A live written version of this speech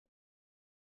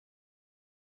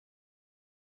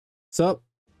So,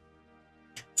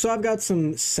 I've got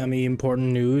some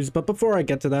semi-important news, but before I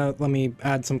get to that, let me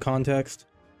add some context.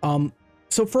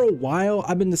 So for a while,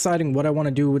 I've been deciding what I want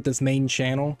to do with this main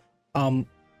channel,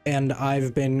 and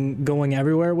I've been going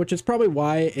everywhere, which is probably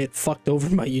why it fucked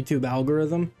over my YouTube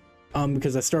algorithm,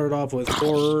 because I started off with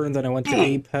horror, and then I went to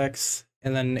Apex,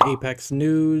 and then Apex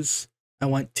News, I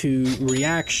went to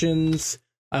reactions,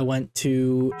 I went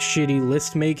to shitty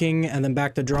list making, and then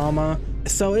back to drama.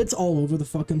 So it's all over the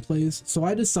fucking place. So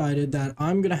I decided that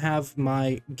I'm gonna have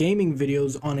my gaming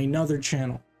videos on another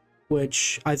channel,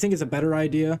 which I think is a better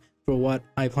idea for what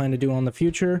I plan to do on the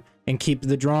future, and keep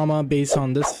the drama based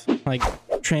on this like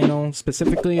channel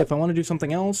specifically. If I want to do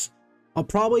something else, I'll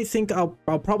probably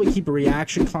keep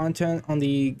reaction content on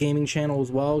the gaming channel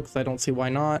as well, because I don't see why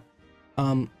not.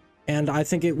 And I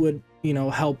think it would, you know,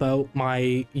 help out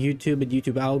my YouTube and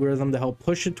YouTube algorithm to help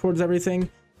push it towards everything.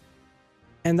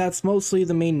 And that's mostly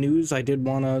the main news I did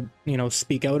want to, you know,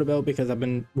 speak out about, because I've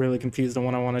been really confused on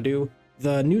what I want to do.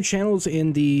 The new channel's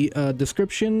in the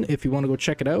description if you want to go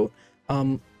check it out.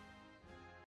 But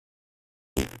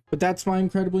that's my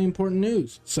incredibly important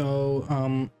news.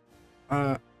 So,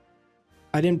 I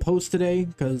didn't post today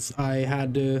because I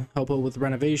had to help out with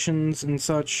renovations and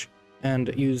such,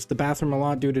 and use the bathroom a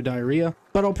lot due to diarrhea.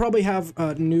 But I'll probably have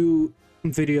new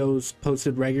videos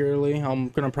posted regularly. I'm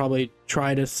gonna probably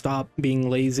try to stop being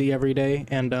lazy every day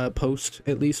and post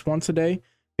at least once a day,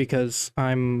 because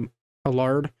I'm a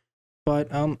lard.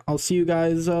 But I'll see you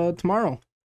guys tomorrow.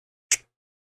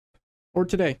 Or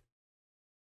today.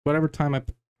 Whatever time I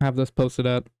have this posted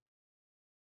at.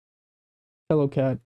 Hello, cat.